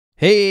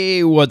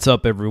Hey, what's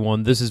up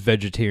everyone? This is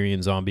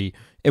Vegetarian Zombie,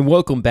 and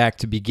welcome back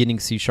to Beginning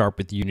C#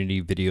 with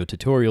Unity video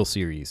tutorial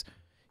series.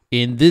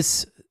 In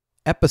this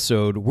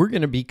episode, we're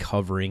going to be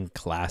covering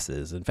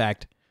classes. In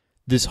fact,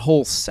 this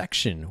whole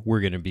section,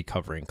 we're going to be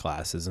covering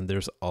classes, and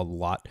there's a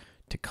lot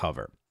to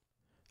cover.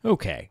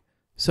 Okay,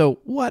 so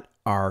what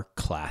are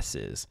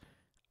classes?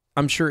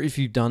 I'm sure if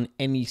you've done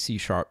any C#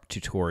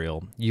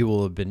 tutorial, you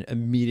will have been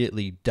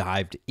immediately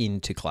dived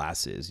into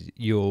classes.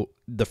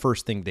 The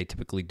first thing they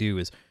typically do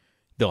is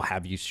they'll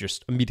have you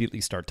just immediately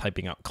start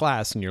typing out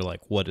class, and you're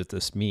like, what does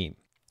this mean?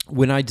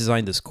 When I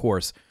designed this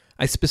course,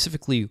 I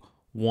specifically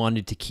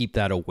wanted to keep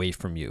that away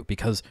from you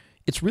because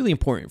it's really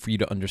important for you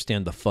to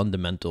understand the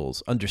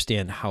fundamentals,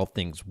 understand how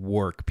things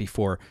work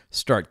before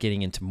start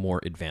getting into more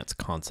advanced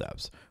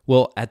concepts.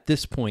 Well, at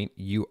this point,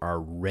 you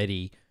are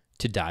ready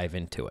to dive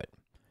into it.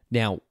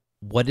 Now,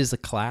 what is a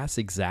class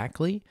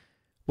exactly?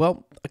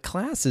 Well, a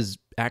class is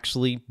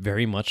actually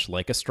very much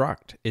like a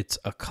struct. It's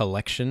a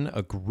collection,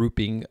 a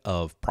grouping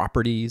of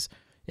properties.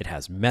 It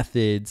has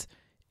methods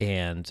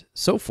and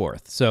so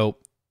forth. So,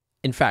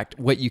 in fact,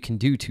 what you can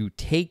do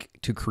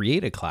to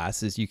create a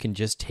class is you can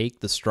just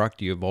take the struct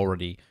you have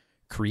already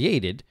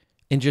created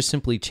and just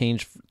simply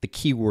change the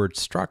keyword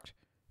struct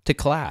to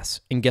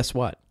class. And guess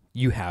what?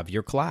 You have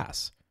your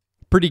class.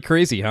 Pretty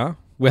crazy, huh?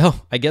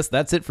 Well, I guess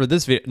that's it for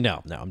this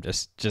video. No, I'm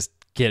just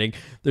kidding.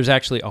 There's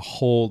actually a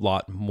whole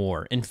lot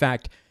more. In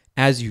fact,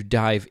 as you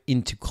dive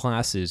into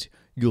classes,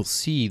 you'll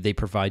see they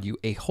provide you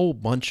a whole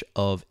bunch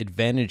of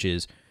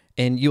advantages,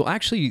 and you'll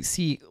actually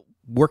see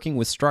working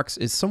with structs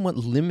is somewhat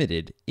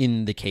limited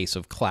in the case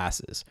of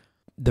classes.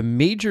 The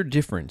major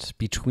difference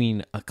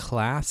between a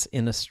class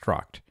and a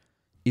struct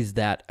is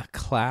that a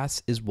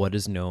class is what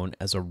is known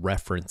as a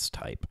reference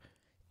type,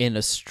 and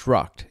a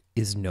struct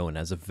is known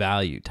as a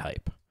value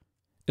type.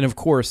 And of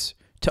course,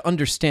 to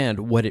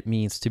understand what it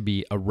means to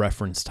be a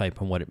reference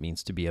type and what it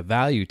means to be a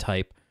value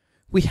type,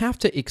 we have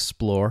to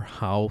explore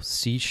how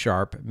C#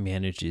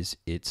 manages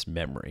its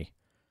memory.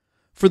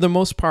 For the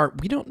most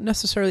part, we don't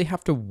necessarily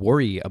have to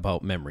worry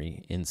about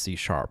memory in C#.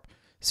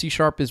 C#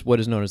 is what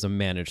is known as a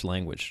managed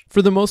language.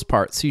 For the most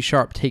part, C#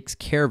 takes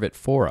care of it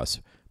for us,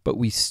 but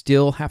we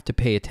still have to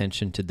pay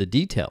attention to the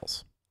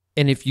details.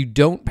 And if you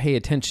don't pay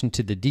attention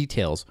to the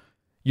details,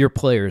 your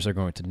players are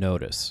going to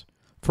notice.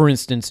 For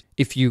instance,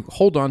 if you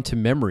hold on to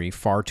memory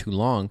far too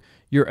long,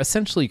 you're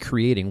essentially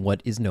creating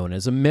what is known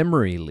as a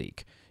memory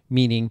leak,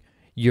 meaning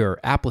your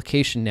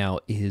application now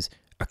is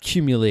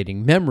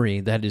accumulating memory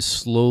that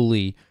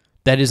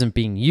isn't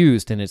being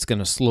used, and it's going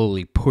to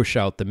slowly push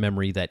out the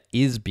memory that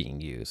is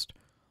being used.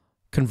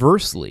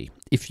 Conversely,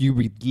 if you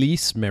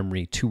release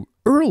memory too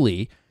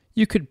early,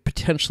 you could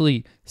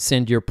potentially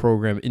send your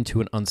program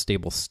into an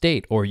unstable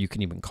state, or you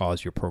can even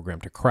cause your program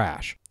to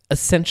crash.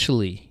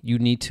 Essentially, you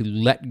need to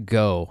let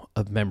go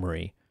of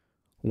memory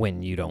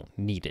when you don't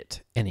need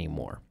it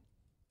anymore.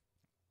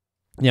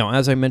 Now,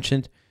 as I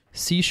mentioned,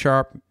 C#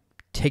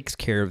 takes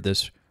care of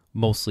this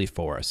mostly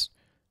for us,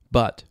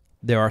 but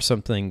there are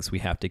some things we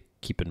have to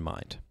keep in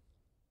mind.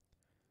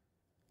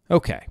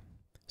 Okay,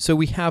 so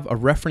we have a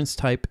reference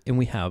type and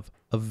we have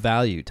a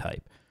value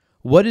type.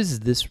 What does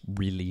this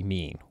really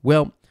mean?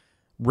 Well,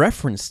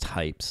 reference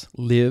types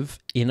live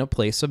in a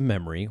place of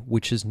memory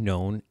which is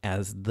known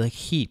as the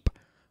heap,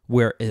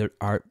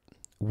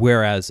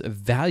 whereas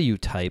value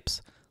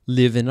types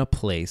live in a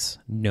place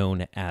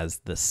known as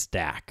the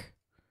stack.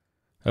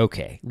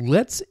 Okay,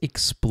 let's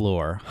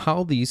explore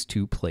how these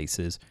two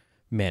places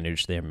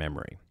manage their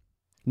memory.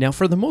 Now,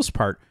 for the most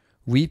part,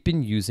 we've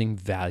been using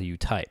value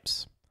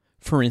types.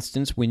 For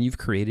instance, when you've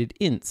created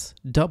ints,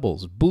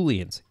 doubles,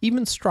 booleans,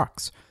 even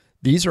structs,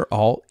 these are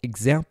all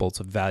examples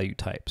of value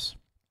types.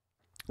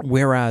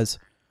 Whereas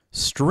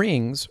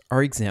strings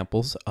are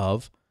examples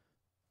of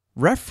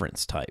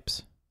reference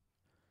types.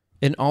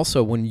 And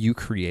also, when you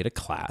create a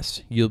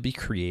class, you'll be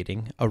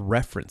creating a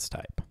reference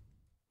type.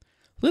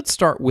 Let's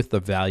start with the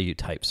value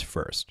types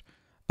first.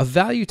 A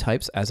value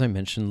types, as I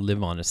mentioned,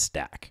 live on a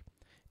stack.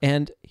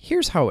 And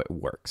here's how it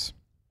works.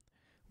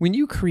 When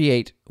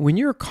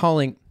you're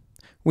calling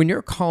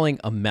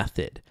a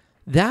method,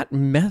 that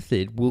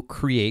method will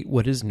create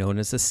what is known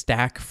as a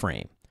stack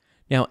frame.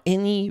 Now,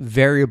 any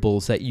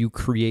variables that you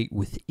create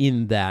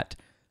within that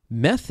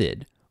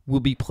method will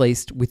be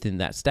placed within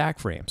that stack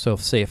frame. So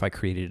say if I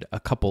created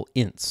a couple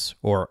ints,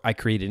 or I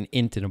created an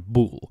int and a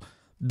bool,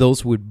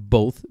 those would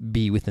both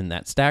be within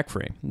that stack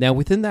frame. Now,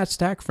 within that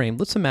stack frame,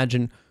 let's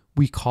imagine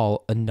we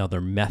call another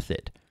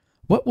method.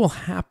 What will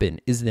happen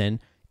is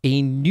then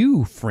a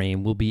new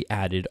frame will be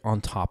added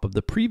on top of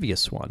the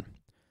previous one.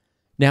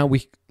 Now,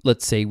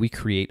 let's say we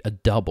create a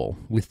double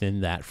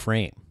within that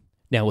frame.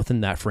 Now, within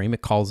that frame,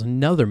 it calls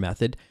another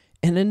method,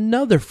 and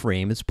another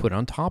frame is put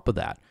on top of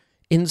that,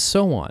 and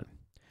so on.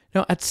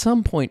 Now, at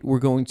some point, we're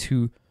going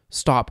to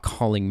stop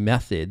calling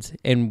methods,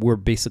 and we're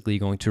basically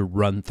going to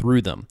run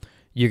through them.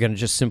 You're going to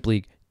just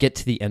simply get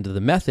to the end of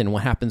the method, and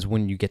what happens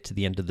when you get to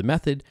the end of the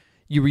method?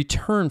 You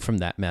return from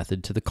that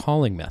method to the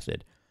calling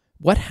method.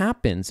 What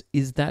happens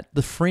is that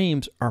the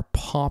frames are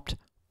popped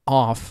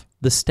off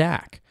the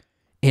stack.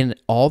 And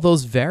all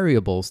those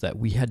variables that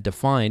we had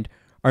defined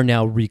are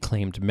now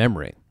reclaimed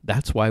memory.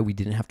 That's why we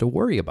didn't have to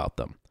worry about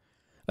them.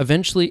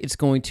 Eventually, it's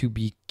going to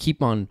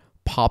keep on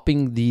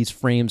popping these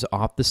frames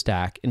off the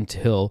stack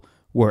until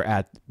we're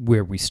at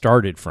where we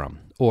started from,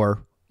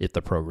 or if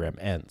the program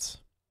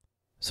ends.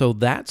 So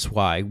that's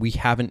why we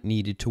haven't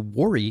needed to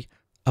worry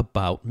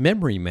about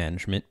memory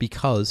management,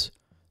 because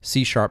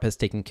C# has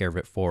taken care of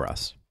it for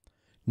us.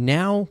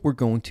 Now we're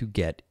going to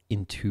get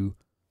into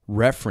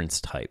reference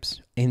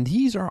types, and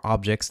these are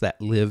objects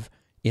that live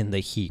in the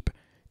heap.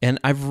 And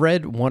I've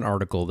read one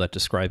article that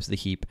describes the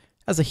heap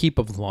as a heap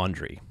of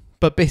laundry,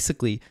 but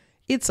basically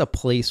it's a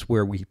place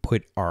where we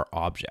put our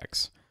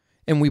objects.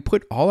 And we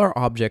put all our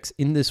objects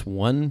in this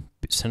one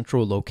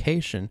central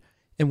location,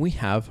 and we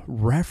have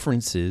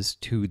references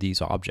to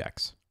these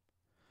objects.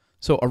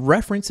 So a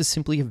reference is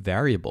simply a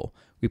variable.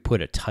 We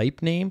put a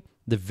type name,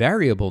 the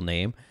variable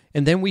name,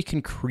 and then we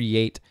can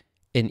create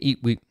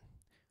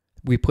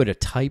we put a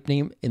type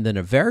name and then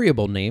a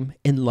variable name,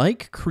 and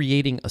like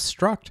creating a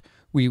struct,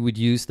 we would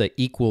use the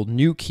equal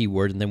new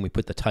keyword, and then we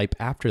put the type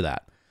after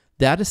that.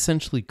 That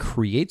essentially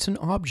creates an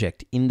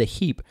object in the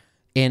heap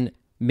and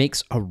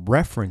makes a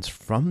reference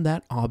from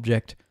that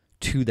object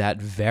to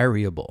that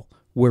variable.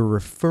 We're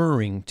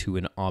referring to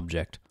an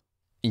object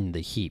in the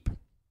heap.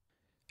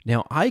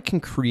 Now I can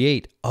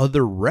create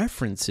other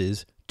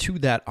references to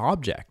that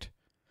object.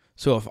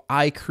 So if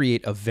I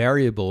create a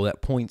variable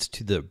that points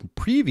to the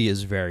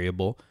previous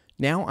variable,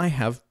 now I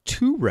have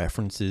two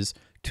references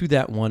to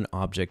that one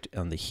object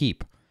on the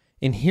heap.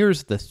 And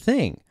here's the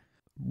thing.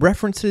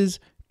 References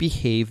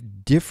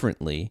behave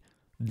differently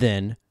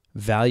than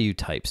value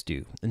types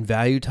do. And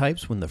value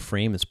types, when the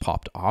frame is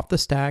popped off the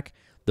stack,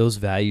 those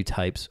value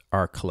types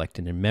are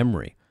collected in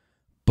memory.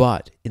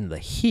 But in the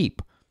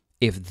heap,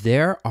 if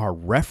there are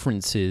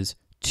references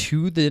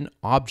to the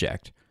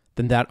object,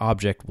 then that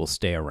object will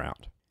stay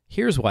around.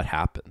 Here's what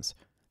happens.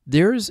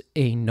 There's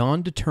a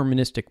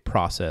non-deterministic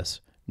process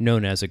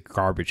known as a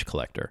garbage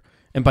collector.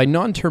 And by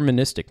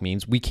non-deterministic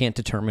means we can't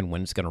determine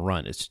when it's going to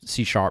run. It's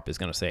C# is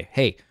going to say,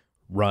 hey,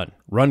 run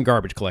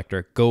garbage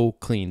collector, go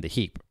clean the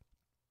heap.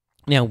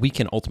 Now we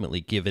can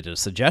ultimately give it a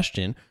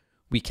suggestion.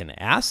 We can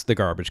ask the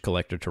garbage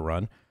collector to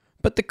run,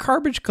 but the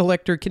garbage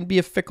collector can be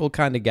a fickle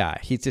kind of guy.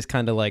 He's just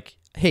kind of like,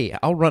 hey,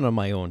 I'll run on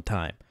my own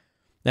time.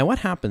 Now what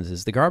happens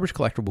is the garbage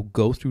collector will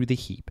go through the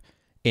heap,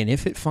 and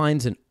if it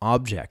finds an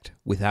object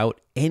without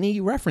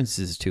any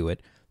references to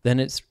it,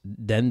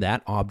 then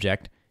that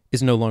object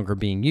is no longer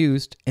being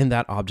used, and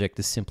that object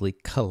is simply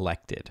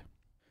collected.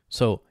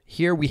 So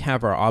here we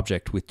have our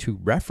object with two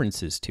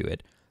references to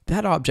it.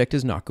 That object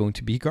is not going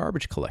to be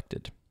garbage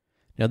collected.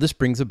 Now this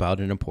brings about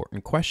an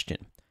important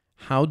question.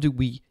 How do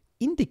we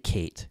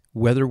indicate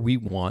whether we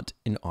want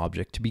an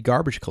object to be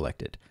garbage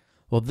collected?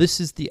 Well, this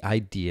is the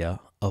idea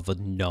of a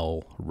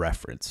null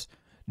reference.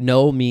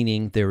 Null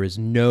meaning there is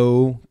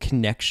no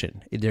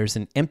connection. There's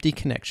an empty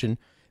connection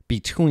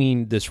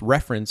between this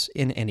reference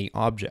and any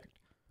object.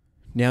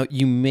 Now,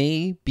 you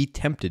may be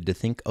tempted to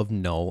think of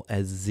null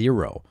as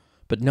 0,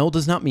 but null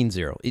does not mean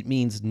 0. It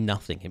means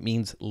nothing. It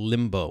means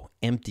limbo,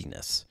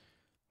 emptiness.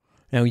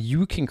 Now,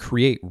 you can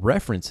create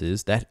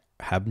references that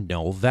have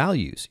null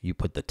values. You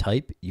put the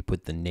type, you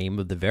put the name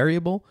of the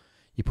variable,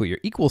 you put your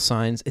equal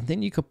signs, and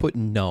then you could put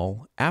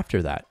null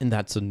after that, and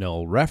that's a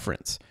null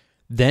reference.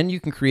 Then you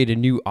can create a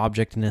new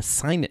object and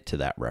assign it to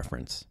that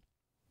reference.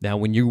 Now,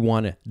 when you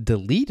want to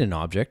delete an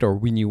object, or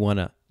when you want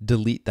to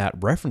delete that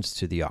reference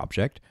to the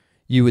object,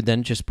 you would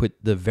then just put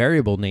the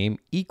variable name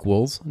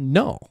equals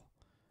null.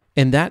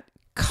 And that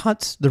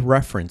cuts the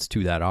reference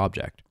to that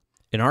object.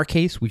 In our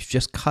case, we've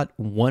just cut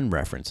one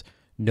reference.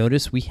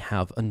 Notice we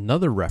have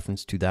another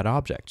reference to that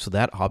object. So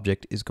that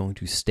object is going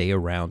to stay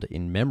around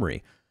in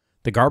memory.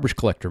 The garbage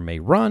collector may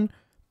run,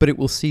 but it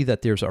will see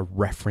that there's a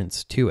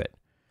reference to it.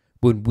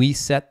 When we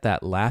set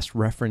that last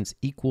reference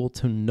equal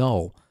to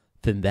null,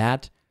 then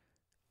that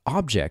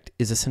object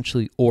is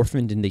essentially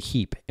orphaned in the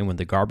heap. And when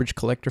the garbage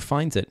collector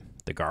finds it,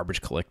 the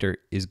garbage collector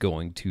is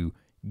going to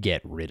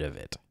get rid of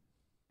it.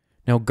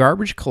 Now,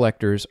 garbage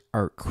collectors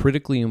are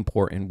critically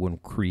important when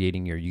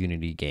creating your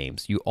Unity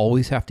games. You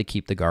always have to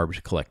keep the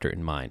garbage collector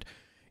in mind.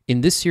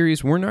 In this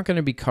series, we're not going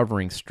to be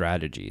covering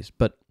strategies,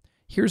 but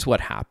here's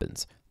what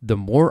happens. The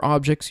more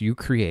objects you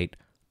create,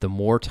 the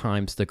more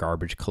times the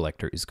garbage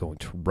collector is going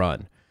to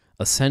run.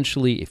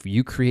 Essentially, if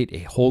you create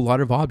a whole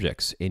lot of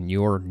objects and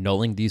you're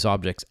nulling these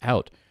objects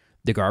out,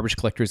 the garbage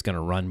collector is going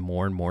to run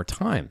more and more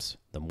times.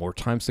 The more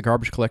times the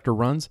garbage collector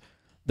runs,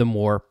 the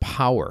more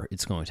power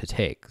it's going to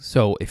take.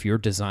 So if you're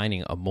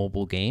designing a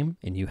mobile game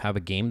and you have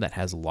a game that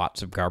has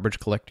lots of garbage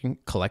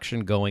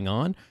collection going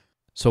on,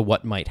 so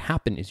what might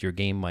happen is your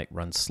game might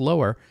run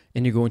slower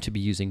and you're going to be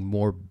using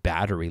more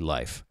battery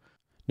life.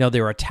 Now,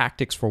 there are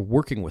tactics for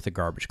working with a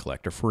garbage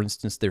collector. For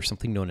instance, there's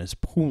something known as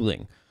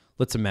pooling.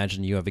 Let's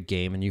imagine you have a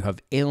game and you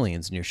have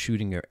aliens and you're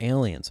shooting your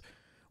aliens.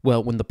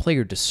 Well, when the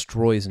player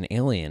destroys an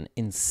alien,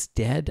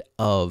 instead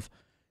of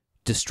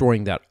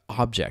destroying that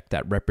object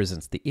that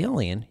represents the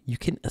alien, you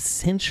can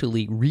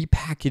essentially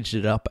repackage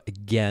it up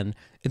again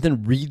and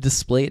then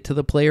redisplay it to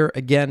the player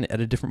again at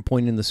a different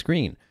point in the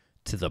screen.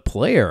 To the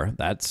player,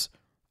 that's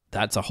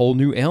a whole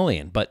new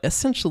alien, but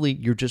essentially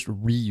you're just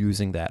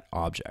reusing that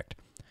object.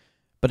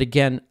 But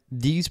again,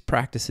 these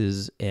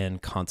practices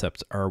and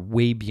concepts are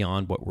way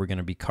beyond what we're going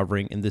to be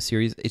covering in this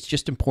series. It's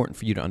just important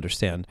for you to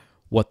understand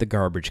what the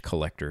garbage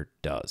collector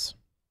does.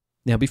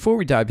 Now, before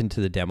we dive into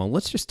the demo,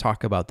 let's just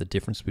talk about the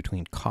difference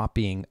between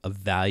copying a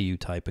value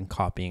type and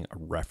copying a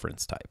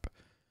reference type.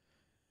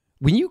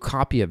 When you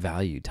copy a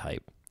value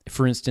type,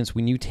 for instance,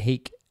 when you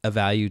take a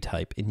value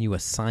type and you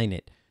assign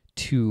it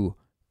to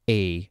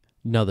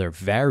another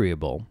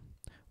variable,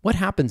 what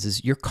happens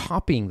is you're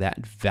copying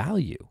that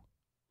value.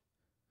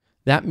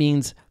 That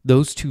means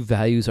those two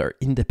values are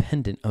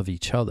independent of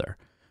each other.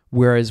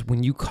 Whereas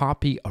when you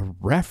copy a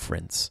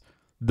reference,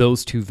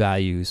 those two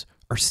values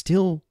are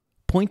still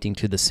pointing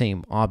to the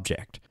same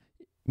object.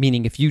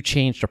 Meaning if you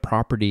changed a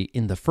property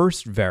in the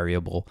first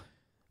variable,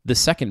 the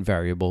second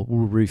variable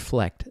will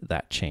reflect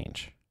that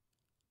change.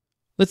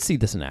 Let's see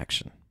this in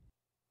action.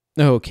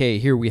 Okay,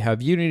 here we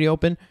have Unity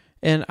open,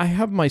 and I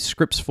have my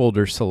scripts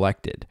folder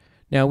selected.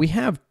 Now we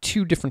have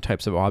two different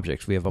types of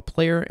objects. We have a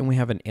player and we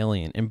have an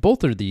alien, and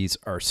both of these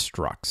are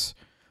structs.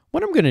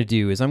 What I'm going to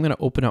do is I'm going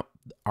to open up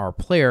our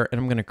player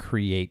and I'm going to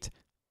create,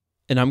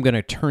 and I'm going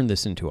to turn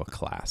this into a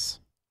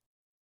class.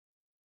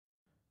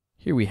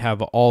 Here we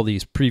have all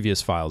these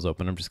previous files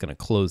open. I'm just going to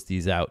close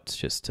these out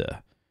just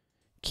to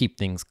keep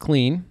things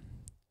clean.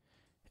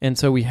 And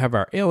so we have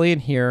our alien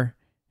here,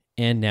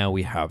 and now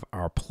we have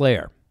our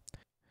player.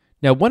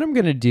 Now what I'm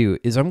going to do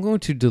is I'm going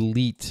to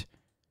delete,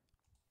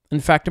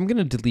 in fact, I'm going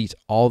to delete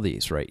all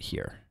these right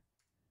here.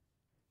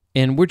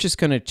 And we're just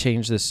going to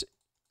change this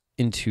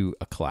into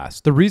a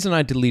class. The reason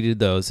I deleted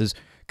those is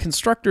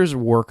constructors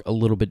work a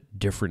little bit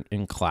different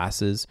in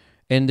classes,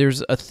 and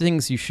there's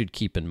things you should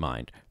keep in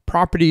mind.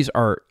 Properties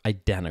are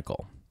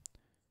identical.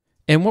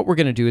 And what we're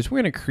going to do is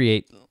we're going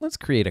to let's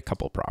create a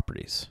couple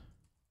properties.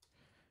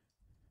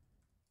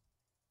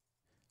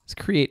 Let's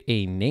create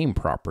a name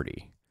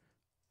property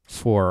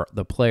for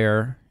the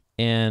player,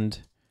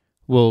 and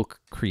we'll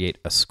create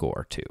a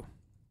score too.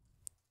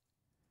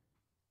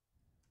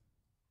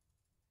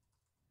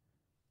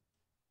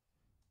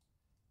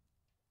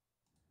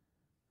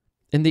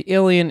 And the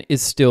alien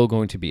is still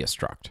going to be a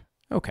struct.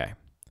 Okay.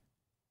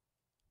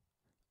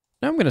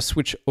 Now I'm going to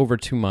switch over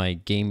to my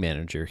game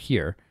manager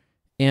here,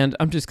 and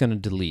I'm just going to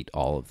delete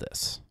all of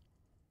this.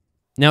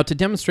 Now to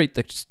demonstrate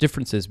the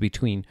differences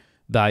between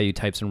value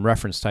types and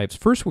reference types,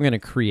 first we're going to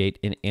create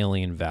an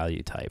alien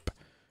value type.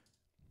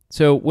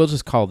 So we'll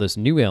just call this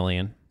new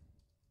alien.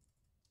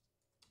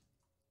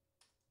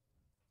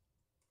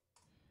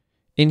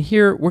 In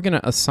here, we're going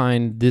to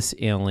assign this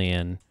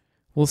alien,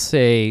 we'll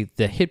say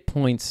the hit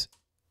points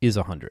is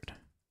 100.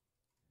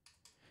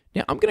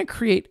 Now I'm going to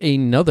create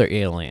another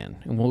alien,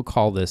 and we'll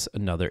call this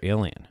another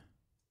alien.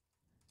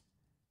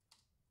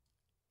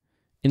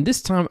 And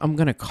this time I'm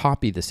going to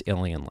copy this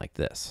alien like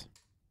this.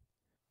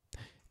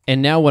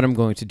 And now what I'm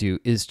going to do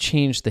is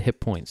change the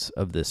hit points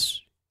of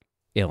this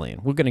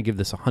alien. We're going to give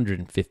this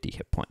 150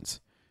 hit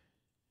points.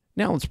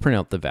 Now let's print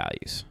out the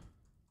values.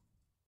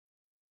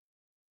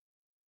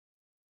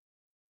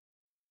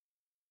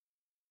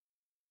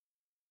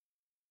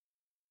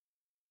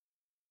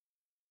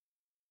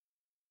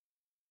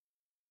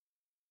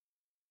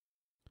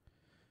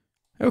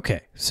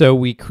 Okay, so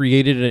we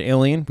created an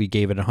alien, we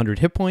gave it 100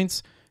 hit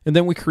points, and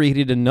then we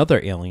created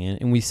another alien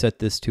and we set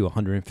this to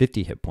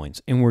 150 hit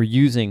points. And we're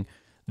using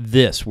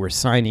this, we're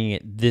assigning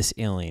it this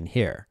alien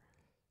here.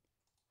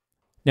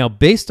 Now,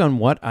 based on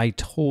what I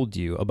told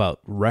you about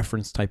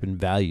reference type and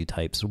value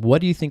types,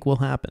 what do you think will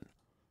happen?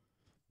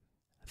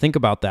 Think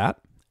about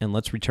that, and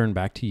let's return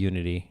back to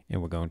Unity, and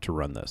we're going to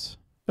run this.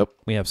 Oh,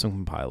 we have some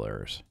compile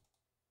errors.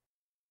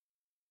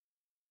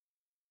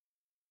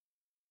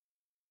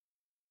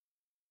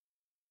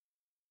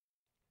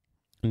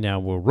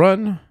 Now we'll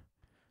run,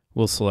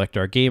 we'll select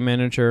our game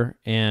manager,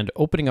 and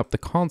opening up the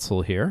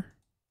console here,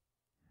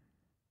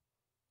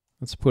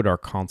 let's put our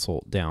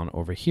console down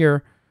over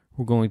here.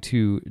 We're going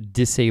to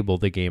disable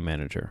the game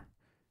manager.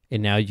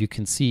 And now you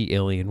can see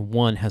Alien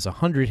 1 has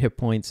 100 hit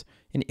points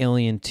and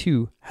Alien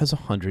 2 has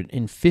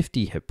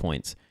 150 hit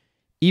points.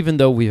 Even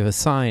though we've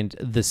assigned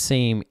the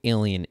same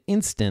alien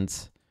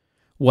instance,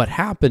 what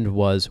happened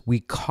was we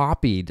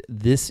copied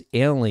this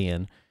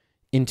alien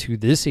into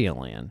this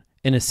alien,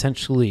 and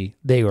essentially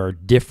they are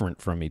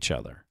different from each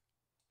other.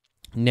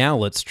 Now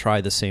let's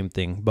try the same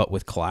thing, but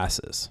with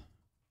classes.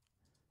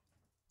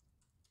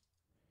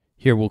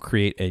 Here we'll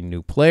create a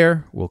new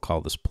player. We'll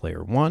call this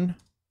player 1.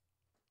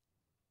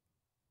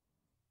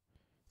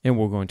 And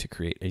we're going to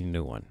create a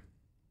new one.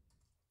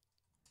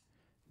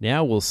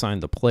 Now we'll assign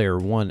the player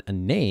 1 a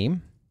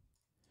name,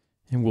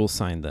 and we'll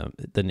assign them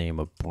the name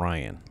of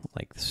Brian,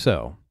 like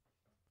so.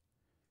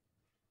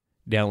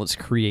 Now let's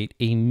create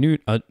a new.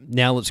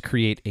 Now let's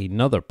create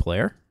another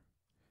player,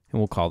 and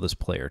we'll call this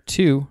player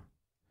 2,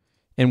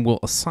 and we'll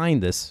assign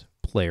this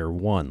player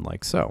 1,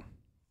 like so.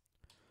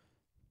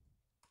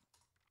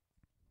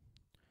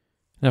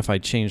 Now if I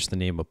change the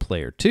name of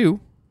player 2,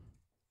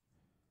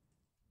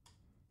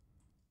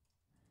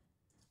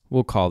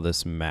 we'll call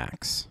this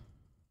Max.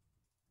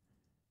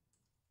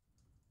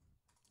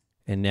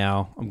 And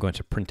now I'm going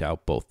to print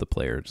out both the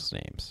players'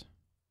 names.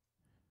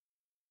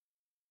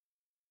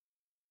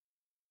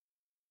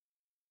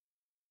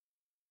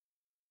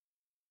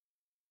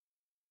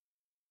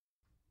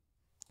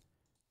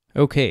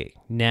 Okay,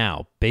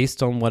 now,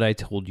 based on what I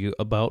told you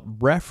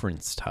about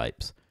reference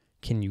types,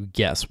 can you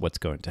guess what's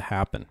going to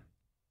happen?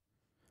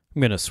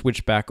 I'm going to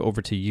switch back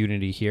over to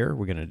Unity here.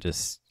 We're going to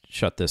just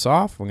shut this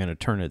off. We're going to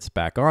turn it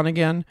back on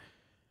again.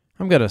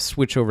 I'm going to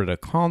switch over to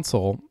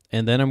console,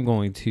 and then I'm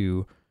going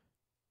to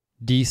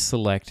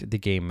deselect the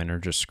game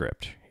manager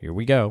script. Here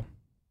we go.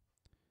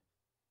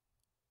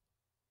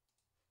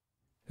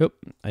 Oop,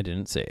 I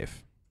didn't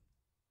save.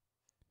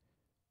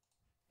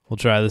 We'll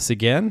try this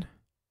again.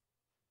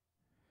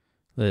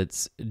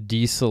 Let's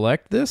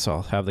deselect this.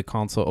 I'll have the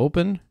console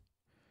open.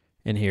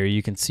 And here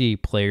you can see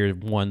player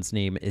 1's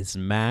name is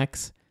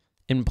Max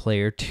and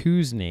player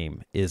 2's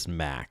name is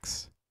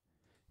Max.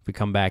 If we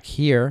come back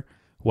here,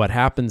 what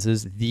happens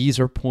is these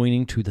are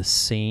pointing to the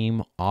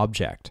same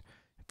object.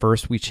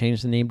 First, we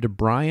change the name to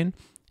Brian,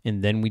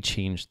 and then we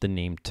change the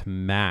name to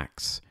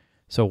Max.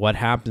 So what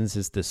happens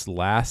is this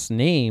last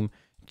name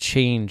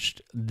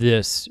changed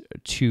this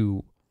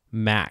to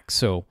Max.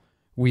 So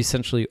we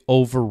essentially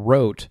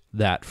overwrote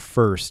that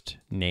first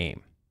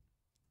name.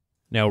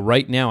 Now,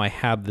 right now I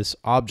have this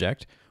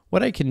object.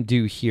 What I can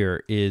do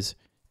here is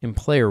in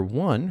player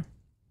 1,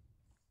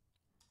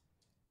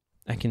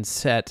 I can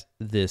set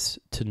this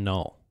to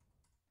null.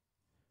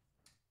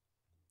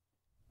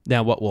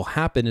 Now, what will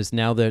happen is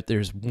now that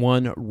there's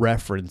one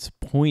reference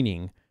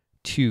pointing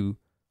to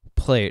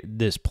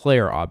this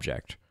player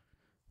object,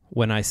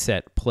 when I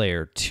set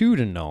player 2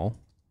 to null,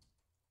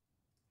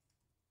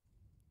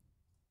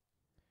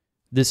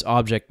 this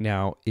object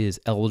now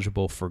is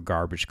eligible for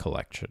garbage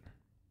collection.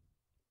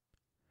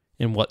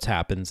 And what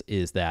happens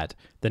is that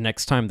the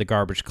next time the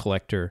garbage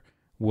collector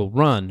will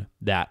run,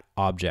 that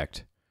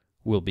object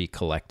will be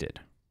collected.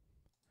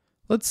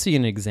 Let's see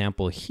an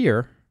example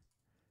here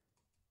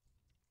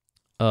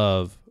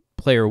of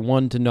player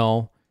 1 to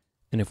null.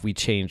 And if we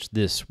change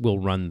this, we'll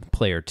run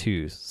player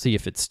 2, see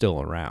if it's still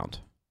around.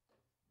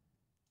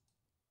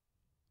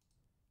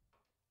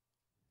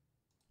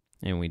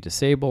 And we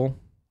disable.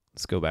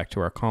 Let's go back to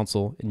our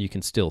console, and you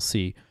can still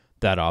see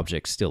that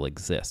object still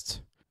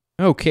exists.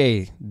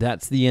 Okay,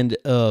 that's the end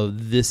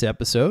of this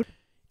episode.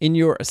 In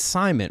your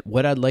assignment,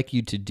 what I'd like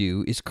you to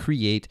do is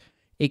create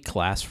a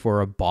class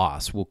for a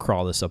boss. We'll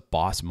call this a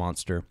boss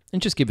monster,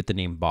 and just give it the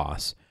name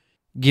boss.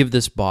 Give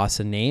this boss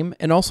a name,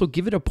 and also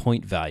give it a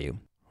point value.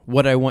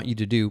 What I want you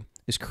to do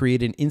is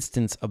create an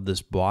instance of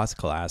this boss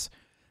class,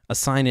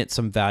 assign it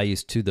some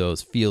values to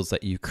those fields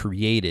that you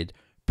created,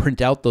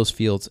 print out those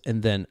fields,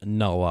 and then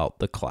null out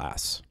the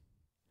class.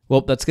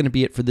 Well, that's going to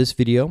be it for this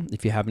video.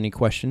 If you have any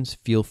questions,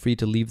 feel free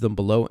to leave them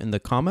below in the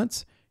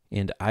comments,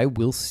 and I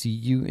will see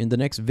you in the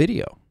next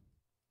video.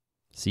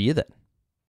 See you then.